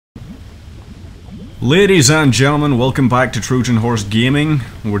Ladies and gentlemen, welcome back to Trojan Horse Gaming.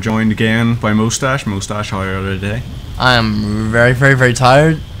 We're joined again by Moustache. Moustache, how are you today? I am very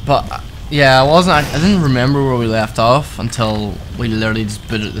tired, but yeah, I didn't remember where we left off until we literally just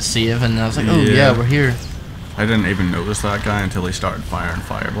booted the save, and I was like, oh yeah, we're here. I didn't even notice that guy until he started firing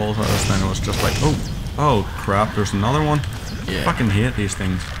fireballs at us. Then it was just like, oh crap, there's another one. Yeah. I fucking hate these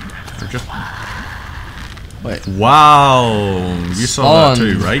things. They're just... Wait. Wow, you saw that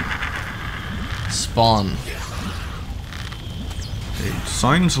too, right? Spawn. It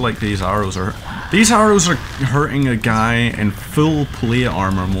sounds like these arrows are hurting a guy in full plate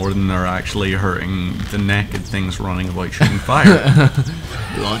armor more than they're actually hurting the naked things running about shooting fire.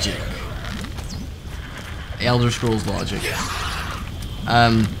 Logic. Elder Scrolls logic.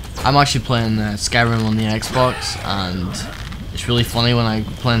 I'm actually playing Skyrim on the Xbox, and it's really funny when I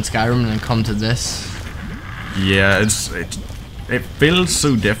play in Skyrim and then come to this. Yeah, it feels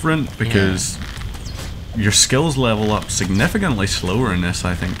so different because your skills level up significantly slower in this,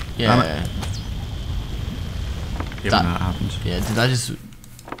 I think. Yeah. When that happens. Yeah, did I just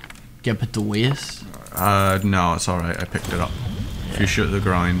get put to waste? No, it's alright, I picked it up. If you shoot the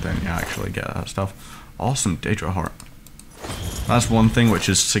ground, then you actually get that stuff. Awesome, Daedra Heart. That's one thing which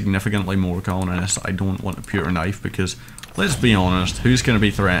is significantly more common in this. I don't want a pure knife because, let's be honest, who's going to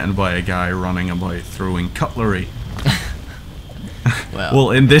be threatened by a guy running about throwing cutlery?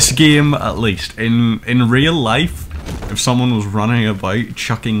 Well, in this game at least. In real life, if someone was running about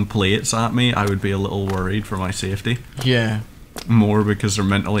chucking plates at me, I would be a little worried for my safety. Yeah. More because they're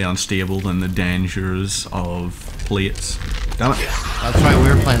mentally unstable than the dangers of plates. Damn it. That's right, we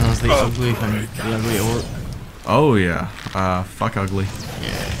were playing as the ugly thing, the ugly orc. Oh yeah, fuck ugly.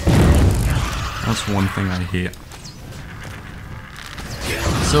 Yeah. That's one thing I hate.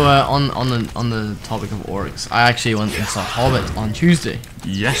 So on the topic of orcs, I actually went and saw Hobbit on Tuesday.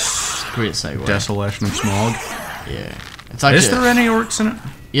 Yes. Great segue. Desolation of Smog. Yeah. It's actually, is there any orcs in it?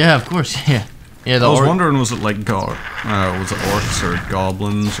 Yeah, of course. Yeah. Yeah. I was wondering, was it like was it orcs or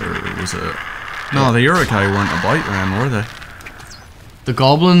goblins or was it? No, the Uruk-hai weren't about then, were they? The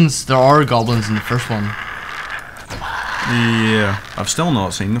goblins. There are goblins in the first one. Yeah, I've still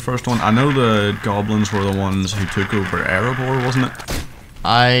not seen the first one. I know the goblins were the ones who took over Erebor, wasn't it?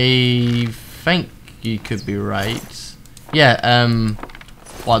 I think you could be right. Yeah,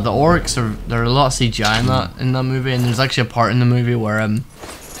 well, the orcs there are a lot of CGI in that movie, and there's actually a part in the movie where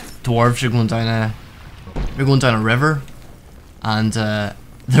dwarves are going down a river, and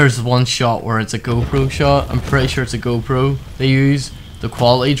there's one shot where it's a GoPro shot. I'm pretty sure it's a GoPro they use. The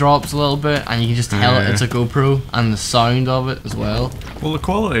quality drops a little bit, and you can just tell it's a GoPro, and the sound of it as well. Well, the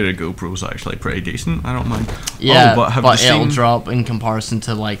quality of the GoPro is actually pretty decent. I don't mind. Yeah, but it'll drop in comparison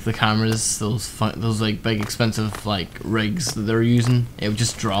to like the cameras, those like big expensive like rigs that they're using. It would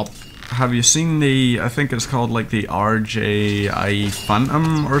just drop. Have you seen the? I think it's called like the RJI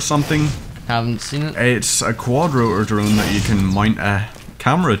Phantom or something. Haven't seen it. It's a quad rotor drone that you can mount a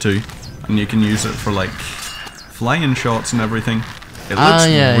camera to, and you can use it for like flying shots and everything. It looks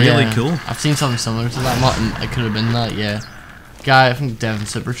really cool. I've seen something similar to that. It could have been that, yeah. Guy, I think Devin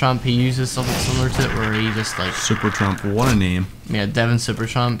Supertramp, he uses something similar to it where he just like... Supertramp, what a name. Yeah, Devin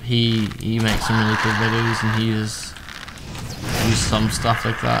Supertramp, he makes some really cool videos, and he uses some stuff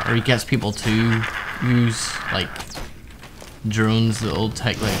like that. Or he gets people to use like drones that will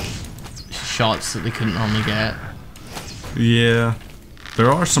take like shots that they couldn't normally get. Yeah, there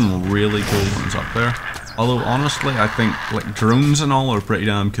are some really cool ones up there. Although honestly, I think like drones and all are pretty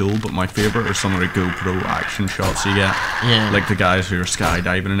damn cool, but my favourite are some of the GoPro action shots you get. Yeah. Like the guys who are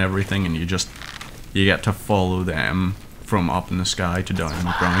skydiving and everything, and you get to follow them from up in the sky to down on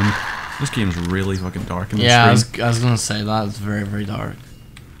the ground. This game's really fucking dark in the screen. Yeah, I was gonna say that, it's very dark.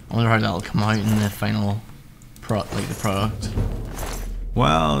 I wonder how that'll come out in the final the product.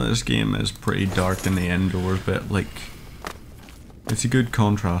 Well, this game is pretty dark in the indoors bit, like it's a good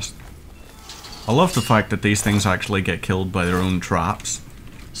contrast. I love the fact that these things actually get killed by their own traps.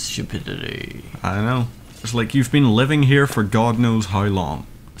 Stupidity. I know. It's like you've been living here for God knows how long.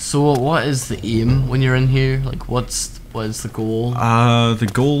 So what is the aim when you're in here? Like what is the goal? The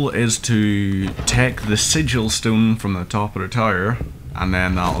goal is to take the sigil stone from the top of the tower, and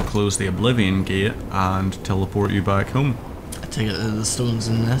then that'll close the Oblivion Gate and teleport you back home. I take it that the stone's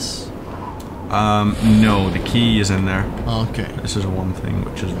in this? No, the key is in there. Oh, okay. This is one thing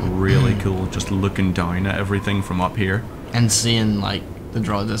which is really cool, just looking down at everything from up here. And seeing, like, the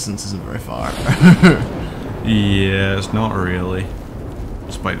draw distance isn't very far. Yeah, it's not really.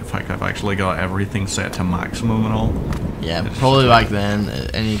 Despite the fact I've actually got everything set to maximum and all. Yeah, probably back then,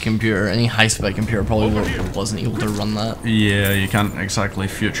 any high-spec computer probably wasn't able to run that. Yeah, you can't exactly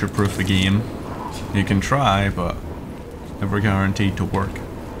future-proof the game. You can try, but never guaranteed to work.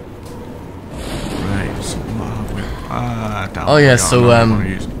 Right, so what have we... damn, Oh yeah, I got so another one to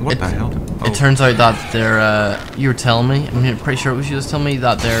use. What the hell? It turns out that their you were telling me, I'm pretty sure it was you was telling me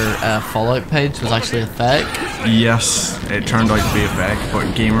that their Fallout page was actually a fake. Yes, it turned out to be a fake, but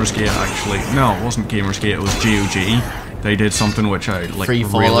Gamersgate actually... No, it wasn't Gamersgate, it was GOG. They did something which I like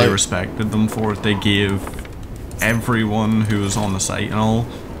really respected them for. They gave everyone who was on the site and all,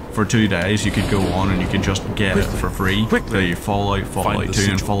 for 2 days, you could go on and you could just get it for free. The Fallout, Fallout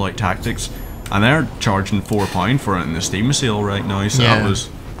 2 and Fallout Tactics. And they're charging £4 for it in the Steam sale right now, so yeah.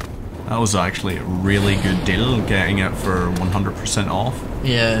 that was actually a really good deal, getting it for 100% off.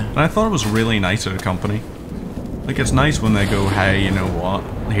 Yeah. And I thought it was really nice of the company. Like, it's nice when they go, hey, you know what,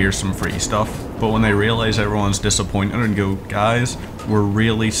 here's some free stuff. But when they realise everyone's disappointed and go, guys, we're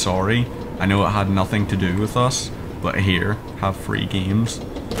really sorry. I know it had nothing to do with us, but here, have free games.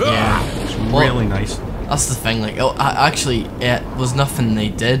 Yeah. It's really nice. That's the thing, like, actually, it was nothing they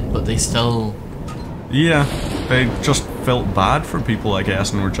did, but they still... Yeah, they just felt bad for people, I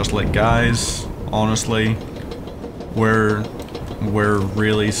guess, and were just like, guys, honestly, we're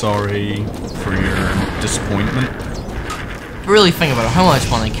really sorry for your disappointment. Really think about it, how much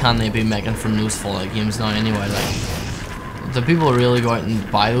money can they be making from those Fallout games now anyway? Like, do people really go out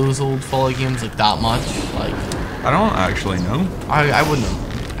and buy those old Fallout games like that much? Like, I don't actually know. I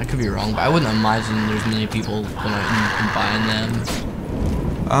wouldn't. I could be wrong, but I wouldn't imagine there's many people going out and buying them.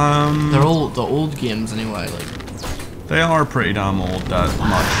 They're the old games anyway. Like, they are pretty damn old. That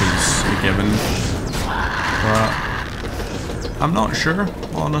much is a given. But I'm not sure,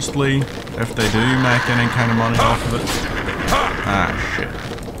 honestly, if they do make any kind of money off of it. Ah, shit.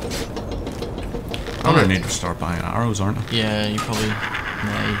 I'm gonna need to start buying arrows, aren't I? Yeah, you probably...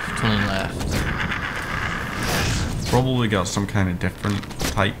 Yeah, you've 20 left. Probably got some kind of different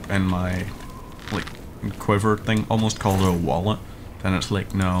type in my, like, quiver thing, almost called a wallet. Then it's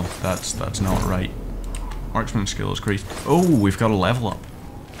like, no, that's not right. Marksman skill is increased. Oh, we've got a level up.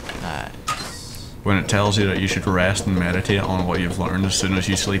 Nice. When it tells you that you should rest and meditate on what you've learned as soon as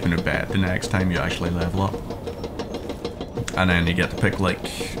you sleep in a bed the next time you actually level up. And then you get to pick like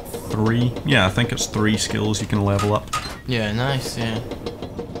 3, yeah, I think it's 3 skills you can level up. Yeah, nice, yeah.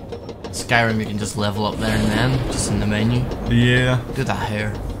 Skyrim you can just level up there and then, just in the menu. Yeah. Do that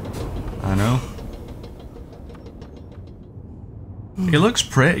hair. I know. He looks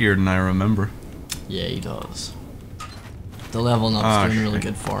prettier than I remember. Yeah, he does. The leveling up's doing really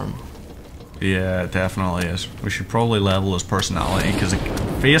good for him. Yeah, it definitely is. We should probably level his personality, because a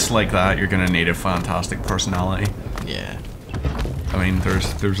face like that, you're gonna need a fantastic personality. Yeah. I mean,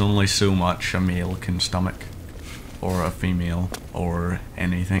 there's only so much a male can stomach, or a female, or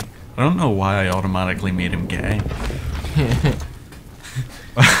anything. I don't know why I automatically made him gay.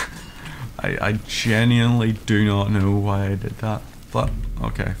 I genuinely do not know why I did that. But,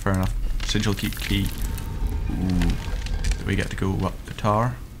 okay, fair enough. Sigil keep key. Ooh. Do we get to go up the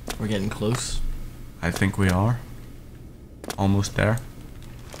tower? We're getting close. I think we are. Almost there.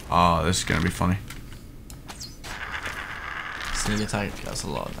 Ah, this is gonna be funny. Sneak attack does a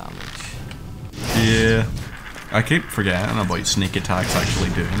lot of damage. Yeah. I keep forgetting about sneak attacks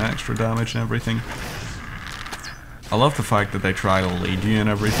actually doing extra damage and everything. I love the fact that they try to lead you and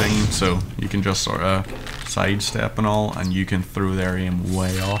everything, so you can just sort of sidestep and all, and you can throw their aim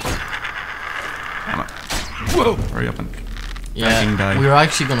way off. Damn it. Whoa! Hurry up and yeah, we were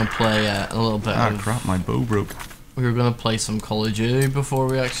actually going to play a little bit of... crap, my bow broke. We were going to play some Call of Duty before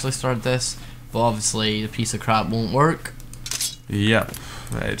we actually started this, but obviously the piece of crap won't work. Yep.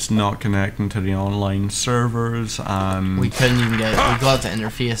 It's not connecting to the online servers, and... We couldn't even get... We got the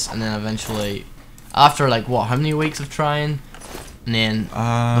interface, and then eventually... After, like, what, how many weeks of trying? And then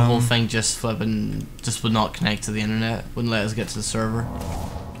the whole thing just would not connect to the internet. Wouldn't let us get to the server.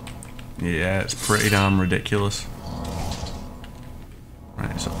 Yeah, it's pretty damn ridiculous.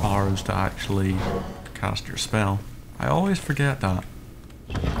 Right, so R is to actually cast your spell. I always forget that.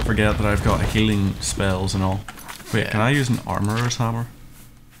 Forget that I've got healing spells and all. Wait, can I use an armorer's hammer?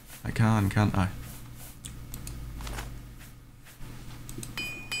 I can, can't I?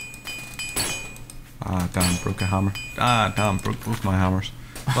 Ah, damn, broke a hammer. Ah, damn, broke both my hammers.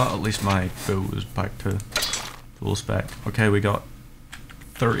 But at least my bow is back to full spec. Okay, we got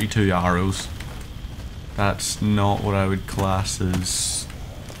 32 arrows. That's not what I would class as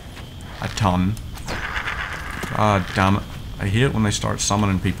a ton. Ah, damn it. I hate when they start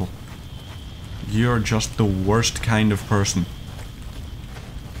summoning people. You're just the worst kind of person.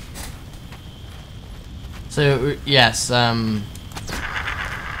 So, yes, we're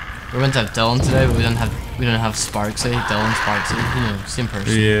meant to have Dylan today, but we don't have Sparksy. Dylan, Sparksy, you know, same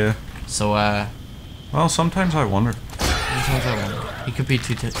person. Yeah. So Well, sometimes I wonder. Sometimes I wonder. He could be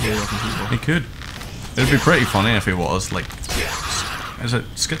two different people. He could. It'd be pretty funny if he was, like... Is it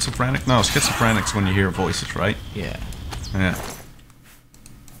schizophrenic? No, schizophrenic's when you hear voices, right? Yeah. Yeah.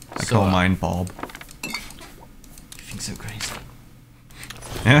 I call mine Bob. You think so crazy?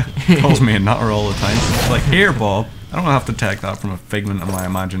 Yeah, he calls me a nutter all the time. It's like, here, Bob. I don't have to take that from a figment of my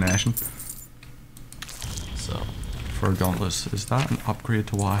imagination. So. For Gauntless, is that an upgrade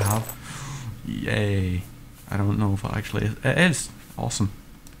to what I have? Yay. I don't know if it actually is. It is. Awesome.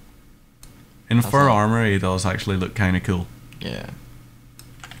 In fur armor, he does actually look kind of cool. Yeah.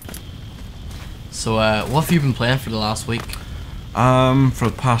 So, what have you been playing for the last week? For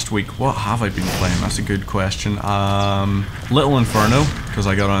the past week, what have I been playing? That's a good question. Little Inferno, because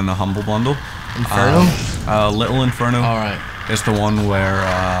I got it in the Humble Bundle. Inferno? Little Inferno. Alright. It's the one where,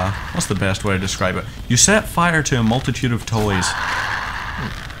 what's the best way to describe it? You set fire to a multitude of toys.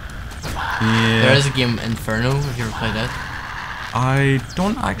 Yeah. There is a game, Inferno, have you ever played that? I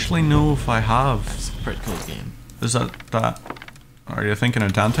don't actually know if I have. It's a pretty cool game. Is that... Are you thinking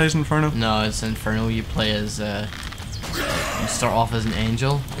of Dante's Inferno? No, it's Inferno. You play as, you start off as an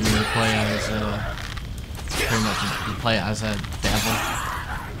angel, and you play as, pretty much, you play as a devil.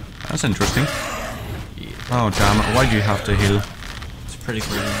 That's interesting. Yeah. Oh damn it, why do you have to heal? It's pretty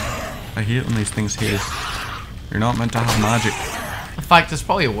cool. I hate when these things heal. You're not meant to have magic. In fact, it's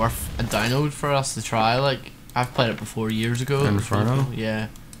probably worth a download for us to try, like, I've played it before years ago. Inferno? Really cool. Yeah.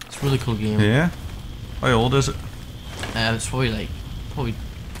 It's a really cool game. Yeah? How old is it? It's probably 8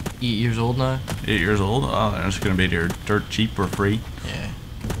 years old now. 8 years old? Oh, then it's gonna be either dirt cheap or free. Yeah.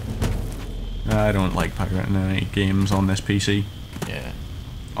 I don't like pirating any games on this PC. Yeah.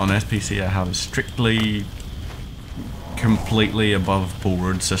 On this PC I have a strictly, completely above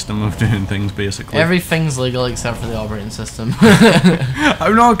board system of doing things basically. Everything's legal except for the operating system.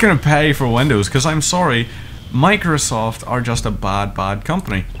 I'm not gonna pay for Windows because I'm sorry, Microsoft are just a bad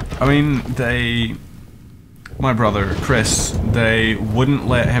company. I mean, my brother Chris, they wouldn't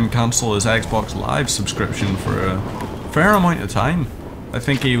let him cancel his Xbox Live subscription for a fair amount of time. I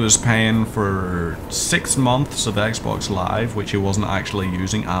think he was paying for 6 months of Xbox Live, which he wasn't actually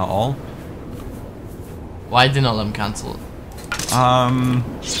using at all. Why did not let him cancel it?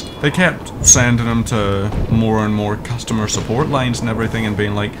 They kept sending him to more and more customer support lines and everything and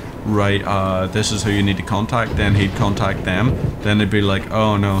being like, right, this is who you need to contact. Then he'd contact them. Then they'd be like,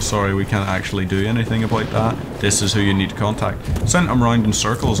 oh no, sorry, we can't actually do anything about that. This is who you need to contact. Sent him round in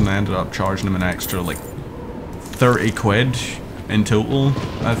circles and ended up charging him an extra like 30 quid in total,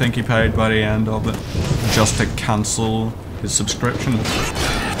 I think he paid by the end of it, just to cancel his subscription.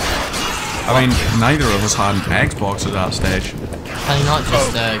 I mean, neither of us had an Xbox at that stage. Can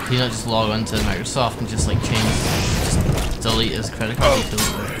you not just log onto Microsoft and just like just delete his credit card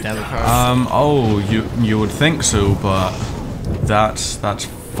details or debit card? Oh, you would think so, but that's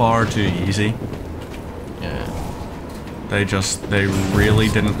far too easy. Yeah. They really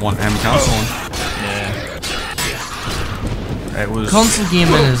didn't want him cancelling. Yeah. It was console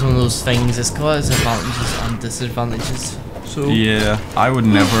gaming is one of those things. It's got its advantages and disadvantages. So yeah, I would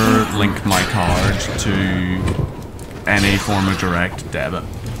never link my card to any form of direct debit.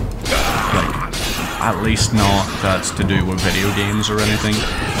 Like, at least not that's to do with video games or anything.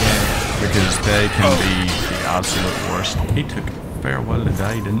 Yeah. Because they can be the absolute worst. He took farewell to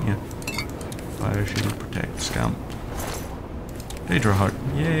die, didn't you? Fire shield, protect the scamp. Daedra heart,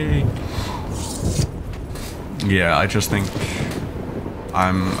 yay! Yeah, I just think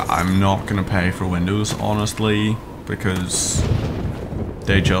I'm not gonna pay for Windows, honestly, because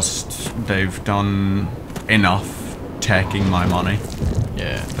they've done enough taking my money.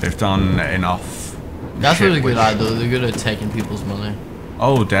 Yeah. They've done enough. That's what they're good at though, they're good at taking people's money.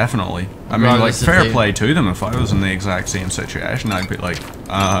 Oh, definitely. I mean, like, fair play to them. If I was in the exact same situation, I'd be like,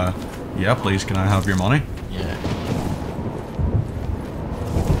 yeah, please, can I have your money? Yeah.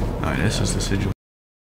 Alright, this is the sigil.